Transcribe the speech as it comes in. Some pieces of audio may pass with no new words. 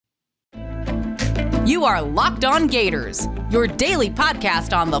You are Locked On Gators, your daily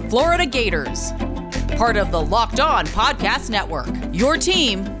podcast on the Florida Gators. Part of the Locked On Podcast Network, your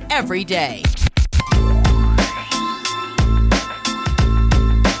team every day.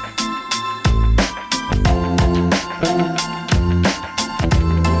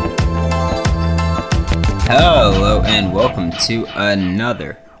 Hello and welcome to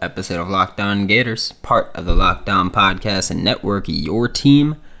another episode of Locked On Gators, part of the Locked On Podcast Network, your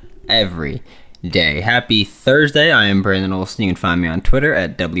team every day. Happy Thursday. I am Brandon Olson. You can find me on Twitter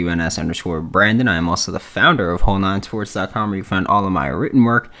at WNS_Brandon. I am also the founder of Whole9Sports.com, where you can find all of my written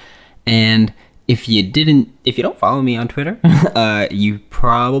work. And if you don't follow me on Twitter, you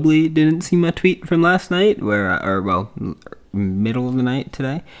probably didn't see my tweet from last night, middle of the night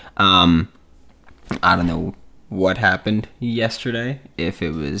today. I don't know what happened yesterday, if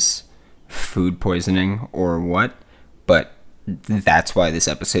it was food poisoning or what, but that's why this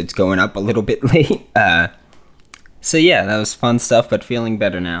episode's going up a little bit late. So yeah, that was fun stuff, but feeling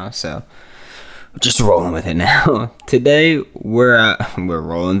better now, so just rolling with it now. Today, we're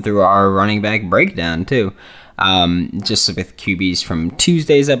rolling through our running back breakdown, too. Just with QBs from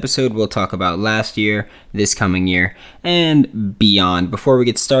Tuesday's episode, we'll talk about last year, this coming year, and beyond. Before we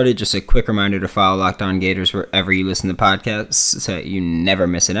get started, just a quick reminder to follow Locked On Gators wherever you listen to podcasts so that you never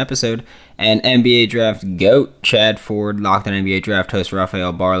miss an episode. And NBA Draft GOAT Chad Ford, Locked On NBA Draft host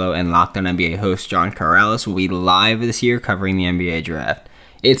Rafael Barlow, and Locked On NBA host John Corrales will be live this year covering the NBA Draft.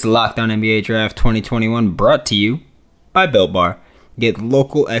 It's Locked On NBA Draft 2021, brought to you by Built Bar. Get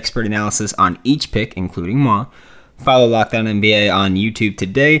local expert analysis on each pick, including moi. Follow Locked On NBA on YouTube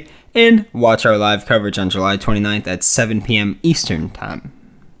today, and watch our live coverage on July 29th at 7 p.m. Eastern Time.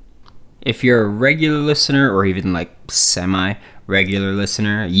 If you're a regular listener, or even like semi-regular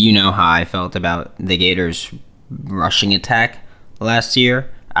listener, you know how I felt about the Gators' rushing attack last year.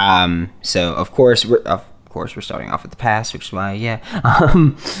 So of course we're starting off with the pass, which is why,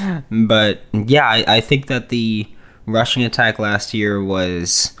 but yeah, I think that the rushing attack last year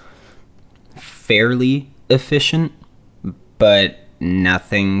was fairly efficient, but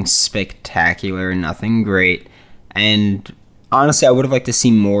nothing spectacular, nothing great. And honestly, I would have liked to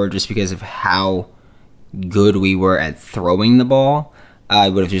see more just because of how good we were at throwing the ball. I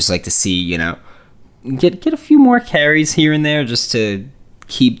would have just liked to see, get a few more carries here and there just to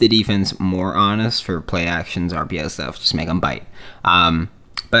keep the defense more honest for play actions, RPO stuff, just make them bite.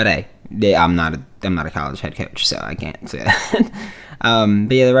 But hey, I'm not a college head coach, so I can't say that.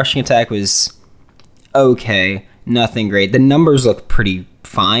 But yeah, the rushing attack was okay, nothing great. The numbers look pretty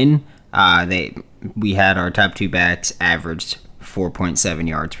fine. We had our top two backs averaged 4.7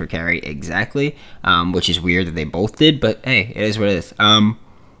 yards per carry exactly, which is weird that they both did, but hey, it is what it is.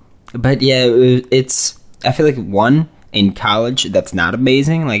 But yeah, I feel like one in college that's not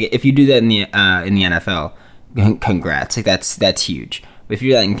amazing. Like if you do that in the NFL, congrats. Like that's huge. But if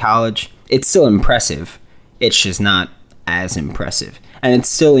you do that in college, it's still impressive. It's just not as impressive. And it's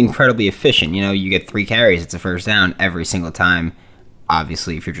still incredibly efficient. You get 3 carries, it's a first down every single time,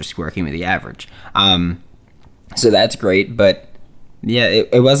 obviously, if you're just working with the average. So that's great, but yeah,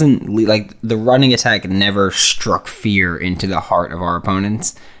 it wasn't, like, the running attack never struck fear into the heart of our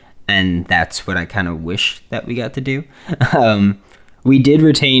opponents, and that's what I kind of wish that we got to do. We did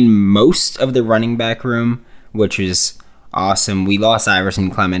retain most of the running back room, which is awesome. We lost Iverson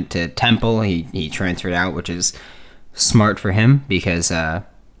Clement to Temple. He transferred out, which is smart for him because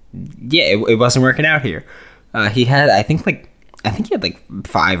it wasn't working out here. He had I think he had like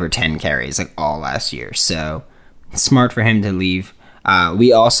 5 or 10 carries like all last year, so smart for him to leave.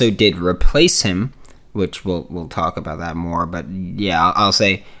 We also did replace him, which we'll talk about that more, but yeah, I'll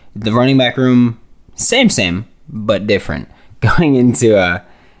say the running back room same but different going into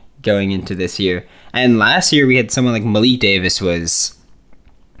this year. And last year we had someone like Malik Davis was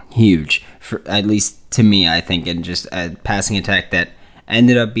huge, for at least to me, I think, and just a passing attack that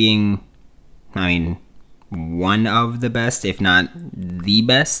ended up being, one of the best, if not the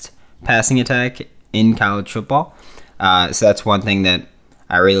best, passing attack in college football. So that's one thing that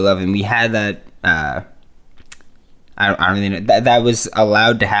I really love. And we had that, I don't really know, that was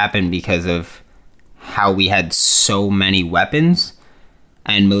allowed to happen because of how we had so many weapons.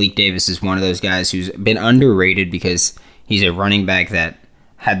 And Malik Davis is one of those guys who's been underrated because he's a running back that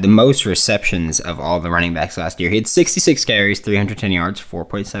had the most receptions of all the running backs last year. He had 66 carries, 310 yards,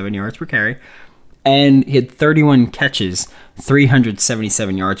 4.7 yards per carry. And he had 31 catches,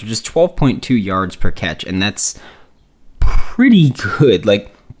 377 yards, which is 12.2 yards per catch. And that's pretty good.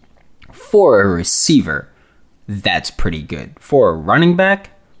 Like, for a receiver, that's pretty good. For a running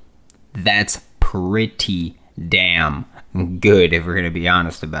back, that's pretty damn good, if we're going to be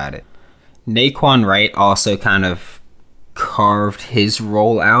honest about it. Naquan Wright also kind of carved his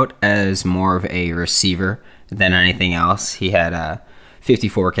role out as more of a receiver than anything else. He had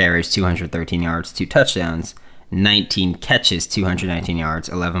 54 carries, 213 yards, 2 touchdowns, 19 catches, 219 yards,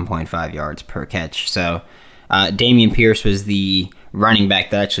 11.5 yards per catch. So Dameon Pierce was the running back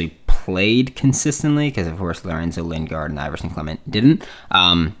that actually played consistently, because of course Lorenzo Lingard and Iverson Clement didn't.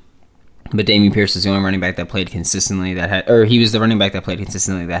 But Dameon Pierce is the only running back that played consistently he was the running back that played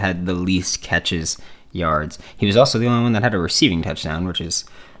consistently that had the least catches, yards. He was also the only one that had a receiving touchdown, which is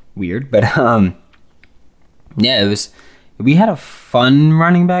weird. But yeah, we had a fun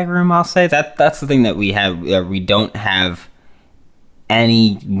running back room, I'll say. That's the thing that we have. We don't have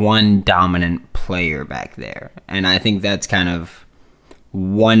any one dominant player back there. And I think that's kind of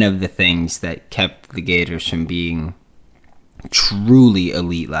one of the things that kept the Gators from being truly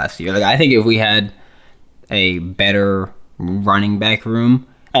elite last year. Like, I think if we had a better running back room,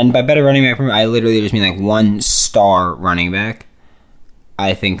 and by better running back room, I literally just mean like 1-star running back,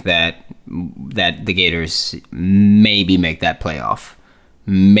 I think that the Gators maybe make that playoff,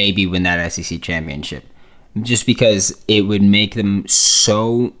 maybe win that SEC championship, just because it would make them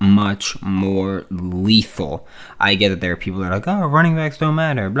so much more lethal. I get that there are people that are like, oh, running backs don't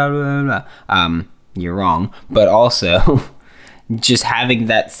matter, blah, blah, blah, blah. You're wrong. But also, just having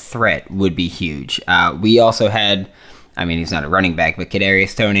that threat would be huge. We also had, I mean, he's not a running back, but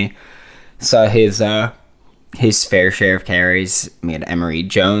Kadarius Toney saw his fair share of carries. We had Emory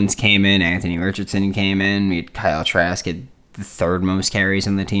Jones came in, Anthony Richardson came in, we had Kyle Trask had the 3rd most carries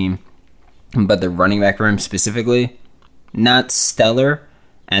on the team. But the running back room specifically, not stellar,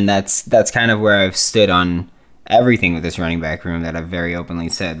 and that's kind of where I've stood on everything with this running back room that I've very openly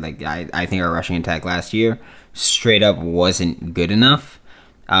said. Like, I think our rushing attack last year straight up wasn't good enough,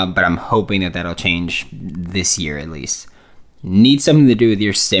 but I'm hoping that that'll change this year at least. Need something to do with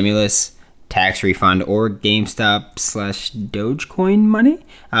your stimulus, tax refund, or GameStop/Dogecoin money.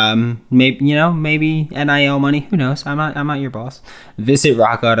 Maybe NIL money. Who knows? I'm not your boss. Visit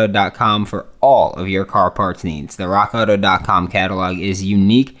RockAuto.com for all of your car parts needs. The RockAuto.com catalog is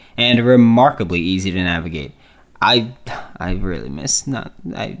unique and remarkably easy to navigate. I really miss not.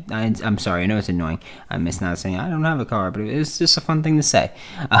 I'm sorry. I know it's annoying. I miss not saying I don't have a car, but it's just a fun thing to say.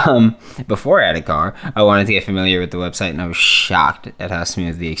 Before I had a car, I wanted to get familiar with the website, and I was shocked at how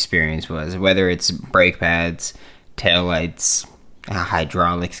smooth the experience was. Whether it's brake pads, taillights,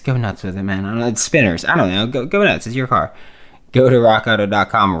 hydraulics, go nuts with it, man. I don't know, it's spinners. I don't know. Go nuts. It's your car. Go to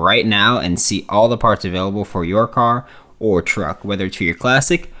RockAuto.com right now and see all the parts available for your car or truck, whether it's for your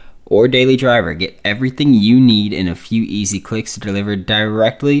classic or daily driver. Get everything you need in a few easy clicks delivered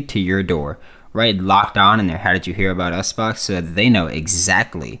directly to your door. Write Locked On in their How Did You Hear About Us box so that they know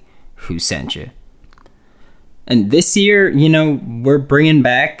exactly who sent you. And this year, we're bringing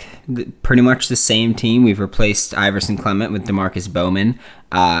back pretty much the same team. We've replaced Iverson Clement with DeMarcus Bowman.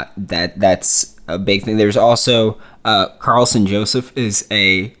 That's a big thing. There's also Carlson Joseph is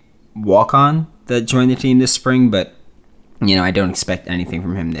a walk-on that joined the team this spring, but I don't expect anything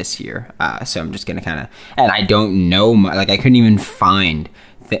from him this year. So I'm just going to kind of... And I don't know... I couldn't even find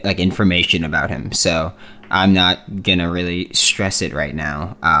information about him. So I'm not going to really stress it right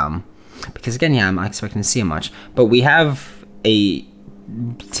now. Because, again, I'm not expecting to see him much. But we have a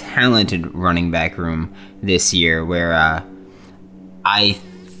talented running back room this year where I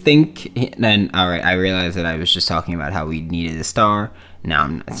think... Then, all right, I realized that I was just talking about how we needed a star. Now,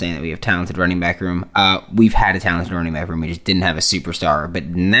 I'm not saying that we have talented running back room. We've had a talented running back room. We just didn't have a superstar. But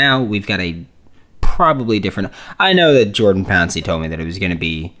now we've got a probably different... I know that Jordan Pouncey told me that it was going to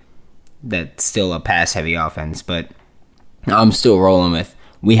be still a pass-heavy offense, but I'm still rolling with...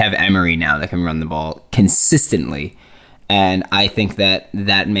 We have Emory now that can run the ball consistently. And I think that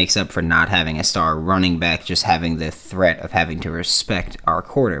makes up for not having a star running back, just having the threat of having to respect our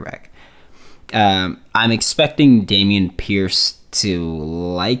quarterback. I'm expecting Dameon Pierce to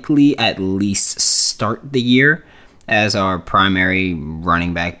likely at least start the year as our primary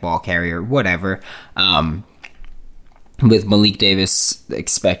running back, ball carrier, whatever. With Malik Davis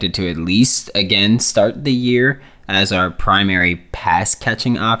expected to at least, again, start the year as our primary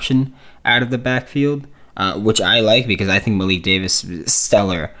pass-catching option out of the backfield, which I like because I think Malik Davis is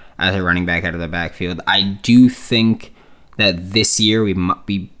stellar as a running back out of the backfield. I do think that this year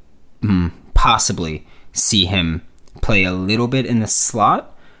we possibly see him play a little bit in the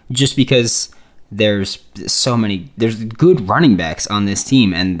slot, just because there's good running backs on this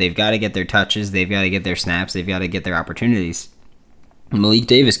team, and they've got to get their touches, they've got to get their snaps, they've got to get their opportunities. Malik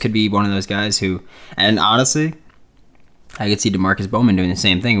Davis could be one of those guys who, and honestly, I could see DeMarcus Bowman doing the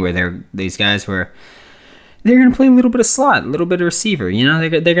same thing, where these guys where they're gonna play a little bit of slot, a little bit of receiver. You know,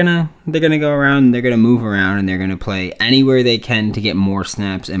 they're gonna go around, they're gonna move around, and they're gonna play anywhere they can to get more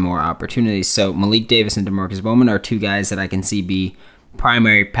snaps and more opportunities. So Malik Davis and DeMarcus Bowman are two guys that I can see be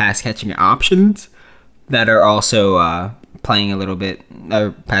primary pass catching options that are also playing a little bit,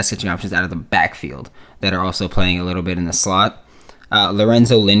 or pass catching options out of the backfield that are also playing a little bit in the slot.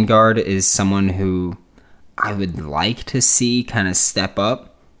 Lorenzo Lingard is someone who I would like to see kind of step up,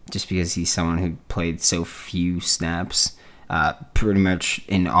 just because he's someone who played so few snaps. Pretty much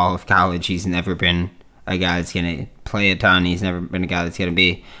in all of college, he's never been a guy that's going to play a ton. He's never been a guy that's going to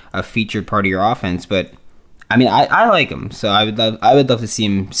be a featured part of your offense. But, I mean, I like him, so I would love to see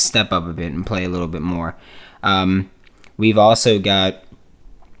him step up a bit and play a little bit more. We've also got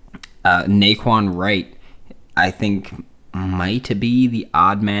Naquan Wright, I think might be the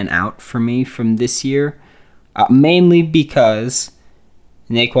odd man out for me from this year, mainly because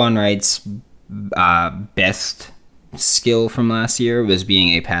Naquan Wright's best skill from last year was being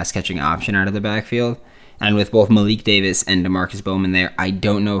a pass-catching option out of the backfield. And with both Malik Davis and DeMarcus Bowman there, I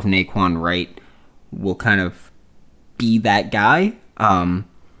don't know if Naquan Wright will kind of be that guy,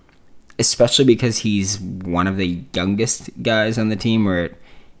 especially because he's one of the youngest guys on the team where,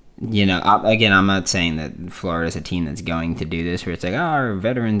 you know, again, I'm not saying that Florida's a team that's going to do this where it's like, our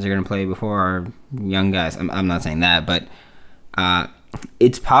veterans are going to play before our young guys. I'm not saying that, but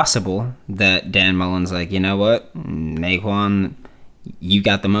it's possible that Dan Mullen's like, you know what, Naquan, you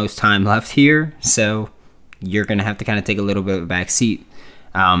got the most time left here, so you're going to have to kind of take a little bit of a back seat,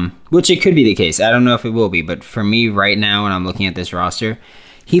 which it could be the case. I don't know if it will be, but for me right now when I'm looking at this roster,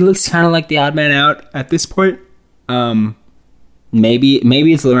 he looks kind of like the odd man out at this point. Maybe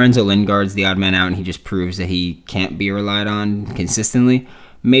it's Lorenzo Lingard's the odd man out and he just proves that he can't be relied on consistently.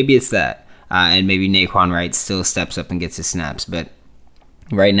 Maybe it's that. And maybe Naquan Wright still steps up and gets his snaps, but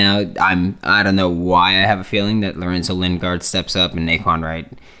right now, I don't know why I have a feeling that Lorenzo Lingard steps up and Naquan Wright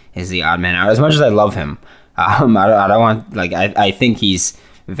is the odd man out. As much as I love him, I don't want, like, I think he's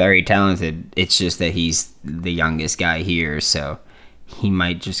very talented. It's just that he's the youngest guy here, so he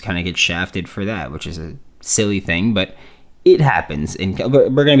might just kind of get shafted for that, which is a silly thing, but it happens. We're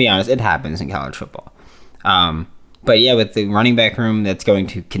going to be honest, it happens in college football. But yeah, with the running back room that's going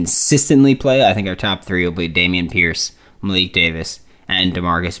to consistently play, I think our top three will be Dameon Pierce, Malik Davis, and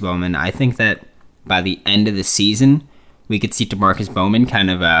DeMarcus Bowman. I think that by the end of the season, we could see DeMarcus Bowman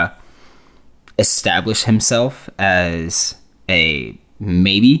kind of establish himself as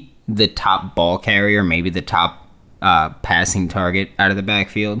maybe the top ball carrier, maybe the top passing target out of the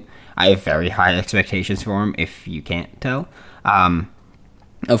backfield. I have very high expectations for him, if you can't tell.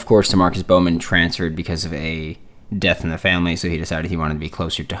 Of course, DeMarcus Bowman transferred because of a death in the family, so he decided he wanted to be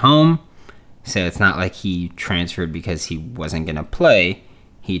closer to home. So it's not like he transferred because he wasn't going to play.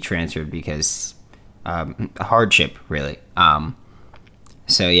 He transferred because hardship, really.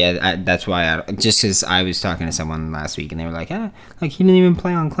 So yeah, that's why just because I was talking to someone last week and they were like, like he didn't even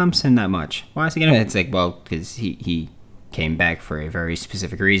play on Clemson that much. Why is he going to? It's like, well, because he came back for a very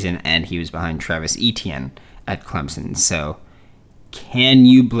specific reason and he was behind Travis Etienne at Clemson. So can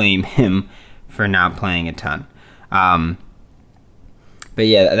you blame him for not playing a ton? But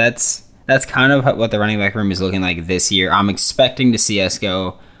yeah, that's kind of what the running back room is looking like this year. I'm expecting to see us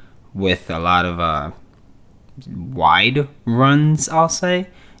go with a lot of wide runs, I'll say,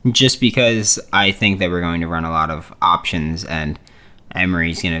 just because I think that we're going to run a lot of options, and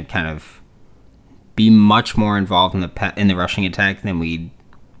Emory's going to kind of be much more involved in the rushing attack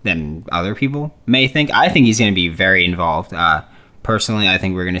than other people may think. I think he's going to be very involved. Personally, I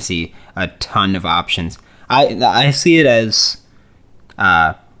think we're going to see a ton of options. I see it as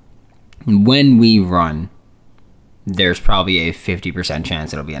when we run, there's probably a 50%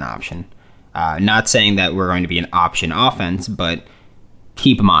 chance it'll be an option. Not saying that we're going to be an option offense, but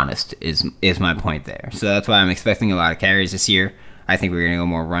keep them honest is my point there. So that's why I'm expecting a lot of carries this year. I think we're going to go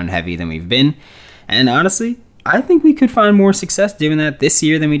more run heavy than we've been. And honestly, I think we could find more success doing that this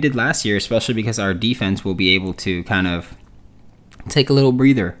year than we did last year, especially because our defense will be able to kind of take a little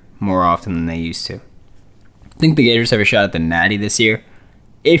breather more often than they used to. I think the Gators have a shot at the Natty this year.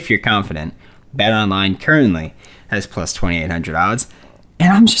 If you're confident, BetOnline currently has plus 2,800 odds.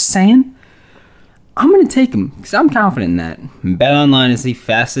 And I'm just saying, I'm going to take them because I'm confident in that. BetOnline is the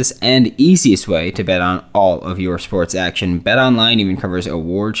fastest and easiest way to bet on all of your sports action. BetOnline even covers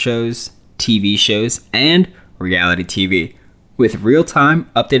award shows, TV shows, and reality TV with real-time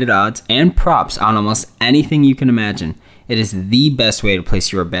updated odds and props on almost anything you can imagine. It is the best way to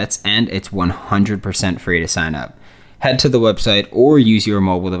place your bets, and it's 100% free to sign up. Head to the website or use your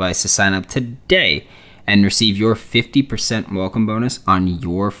mobile device to sign up today and receive your 50% welcome bonus on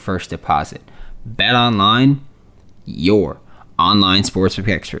your first deposit. BetOnline, your online sportsbook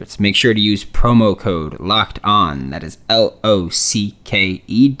experts. Make sure to use promo code LOCKEDON. That is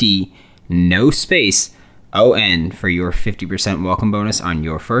LOCKED, no space, ON, for your 50% welcome bonus on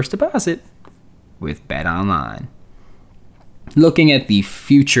your first deposit with BetOnline. Looking at the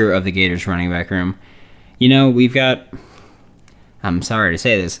future of the Gators running back room, we've got, I'm sorry to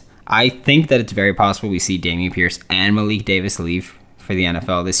say this, I think that it's very possible we see Dameon Pierce and Malik Davis leave for the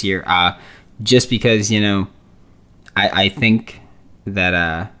NFL this year. Just because, I think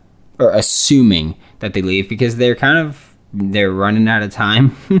that, or assuming that they leave, because they're running out of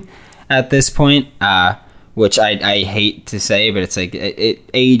time at this point, which I hate to say, but it's like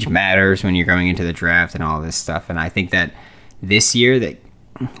age matters when you're going into the draft and all this stuff. And I think that this year that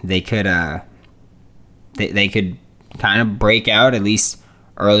they could kind of break out at least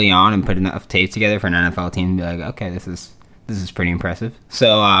early on and put enough tape together for an NFL team to be like, okay, this is pretty impressive.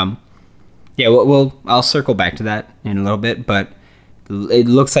 So I'll circle back to that in a little bit, but it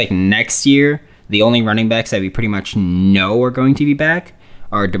looks like next year the only running backs that we pretty much know are going to be back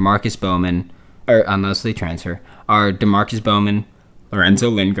are Demarcus Bowman, or unless they transfer, are Demarcus Bowman, Lorenzo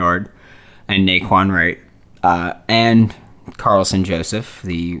Lingard, and Naquan Wright, and Carlson Joseph,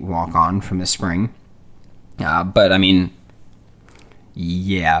 the walk-on from the spring. But I mean,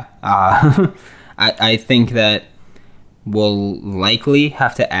 yeah, I think that we'll likely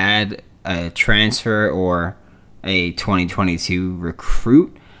have to add a transfer or a 2022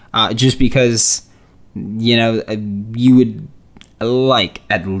 recruit, just because, you would like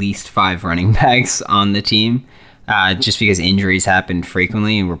at least 5 running backs on the team, just because injuries happen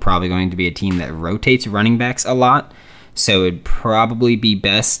frequently, and we're probably going to be a team that rotates running backs a lot. So it'd probably be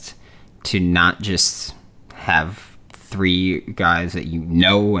best to not just have 3 guys that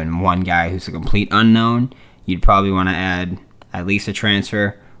and 1 guy who's a complete unknown. You'd probably want to add at least a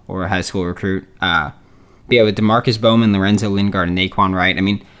transfer or a high school recruit. But yeah, with Demarcus Bowman, Lorenzo Lingard, and Naquan Wright, I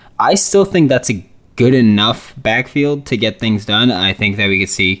mean, I still think that's a good enough backfield to get things done. I think that we could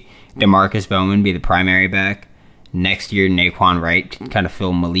see Demarcus Bowman be the primary back. Next year, Naquan Wright can kind of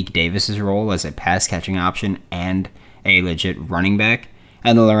fill Malik Davis's role as a pass-catching option and a legit running back.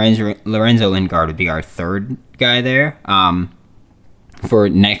 And the Lorenzo Lingard would be our 3rd guy there for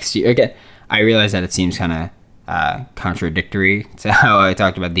next year. Again, I realize that it seems kind of contradictory to how I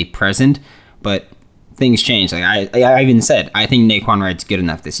talked about the present, but things change. Like I even said, I think Naquan Wright's good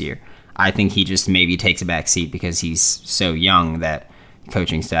enough this year. I think he just maybe takes a back seat because he's so young that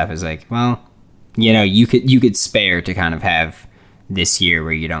coaching staff is like, well, you could spare to kind of have this year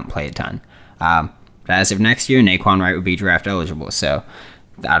where you don't play a ton. But as of next year, Naquan Wright would be draft eligible, so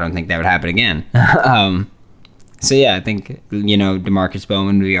I don't think that would happen again. So yeah, I think, Demarcus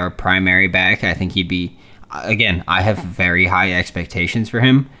Bowman would be our primary back. I think he'd be, again, I have very high expectations for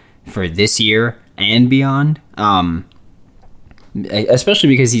him for this year and beyond. Especially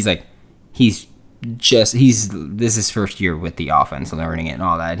because this is his first year with the offense, learning it and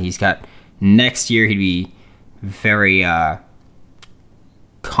all that. He's got, next year he'd be very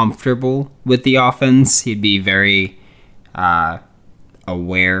comfortable with the offense. He'd be very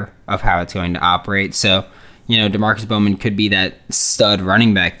aware of how it's going to operate. So, Demarcus Bowman could be that stud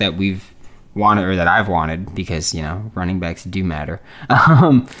running back that we've wanted, or that I've wanted, because, running backs do matter.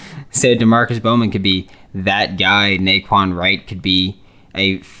 So Demarcus Bowman could be that guy. Naquan Wright could be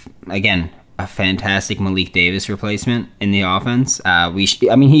a fantastic Malik Davis replacement in the offense.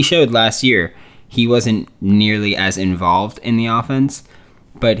 He showed last year he wasn't nearly as involved in the offense,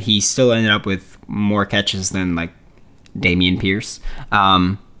 but he still ended up with more catches than Dameon Pierce.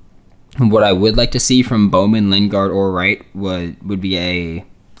 What I would like to see from Bowman, Lingard, or Wright would be a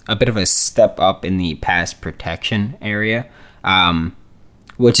bit of a step up in the pass protection area,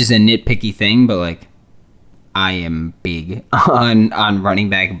 which is a nitpicky thing, but I am big on running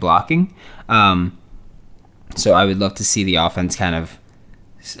back blocking. So I would love to see the offense I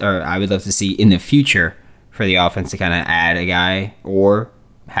would love to see in the future for the offense to kind of add a guy or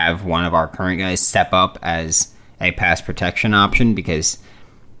have one of our current guys step up as a pass protection option, because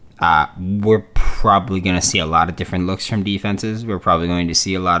we're probably going to see a lot of different looks from defenses. We're probably going to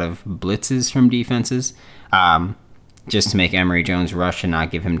see a lot of blitzes from defenses, just to make Emory Jones rush and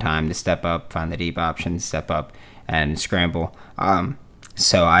not give him time to step up, find the deep option, step up, and scramble.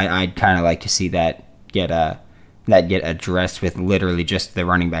 So I'd kind of like to see that get addressed with literally just the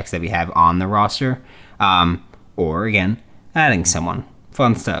running backs that we have on the roster, or again, adding someone.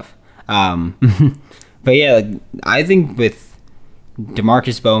 Fun stuff. But yeah, I think with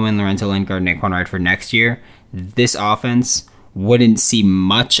Demarcus Bowman, Lorenzo Lingard, Naquan Wright for next year, this offense wouldn't see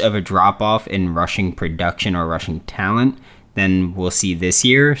much of a drop-off in rushing production or rushing talent. than we'll see this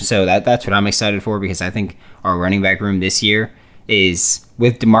year. So that's what I'm excited for, because I think our running back room this year is,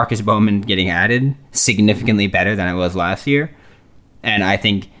 with Demarcus Bowman getting added, significantly better than it was last year. And I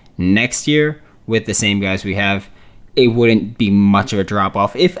think next year, with the same guys we have, it wouldn't be much of a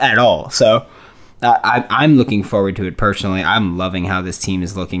drop-off, if at all. So I'm looking forward to it personally. I'm loving how this team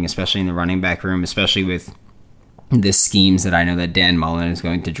is looking, especially in the running back room, especially with the schemes that I know that Dan Mullen is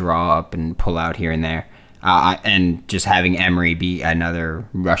going to draw up and pull out here and there. And just having Emery be another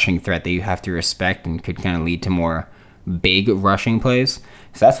rushing threat that you have to respect and could kind of lead to more big rushing plays.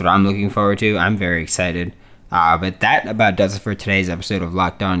 So that's what I'm looking forward to. I'm very excited. But that about does it for today's episode of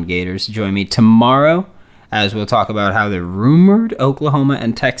Locked On Gators. Join me tomorrow as we'll talk about how the rumored Oklahoma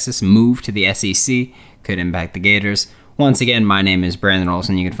and Texas move to the SEC could impact the Gators. Once again, my name is Brandon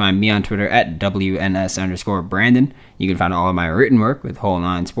Olson. You can find me on Twitter at WNS_Brandon. You can find all of my written work with Whole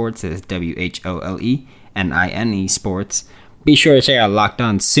Nine Sports. That's WHOLENINE Sports. Be sure to check out Locked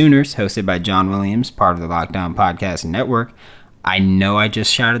On Sooners, hosted by John Williams, part of the Locked On Podcast Network. I know I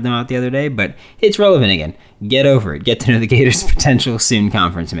just shouted them out the other day, but it's relevant again. Get over it. Get to know the Gators' potential soon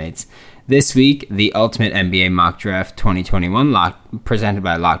conference mates. This week, the Ultimate NBA Mock Draft 2021, presented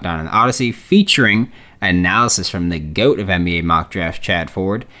by Locked On and Odyssey, featuring analysis from the GOAT of NBA Mock Draft, Chad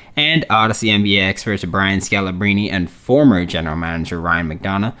Ford, and Odyssey NBA experts Brian Scalabrine and former general manager Ryan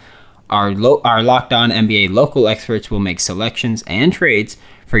McDonough. Our Locked On NBA local experts will make selections and trades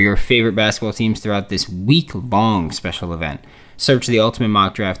for your favorite basketball teams throughout this week-long special event. Search the Ultimate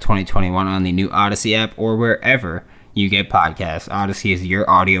Mock Draft 2021 on the new Odyssey app or wherever you get podcasts. Odyssey is your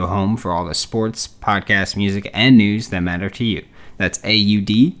audio home for all the sports, podcasts, music, and news that matter to you. That's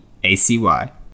AUDACY.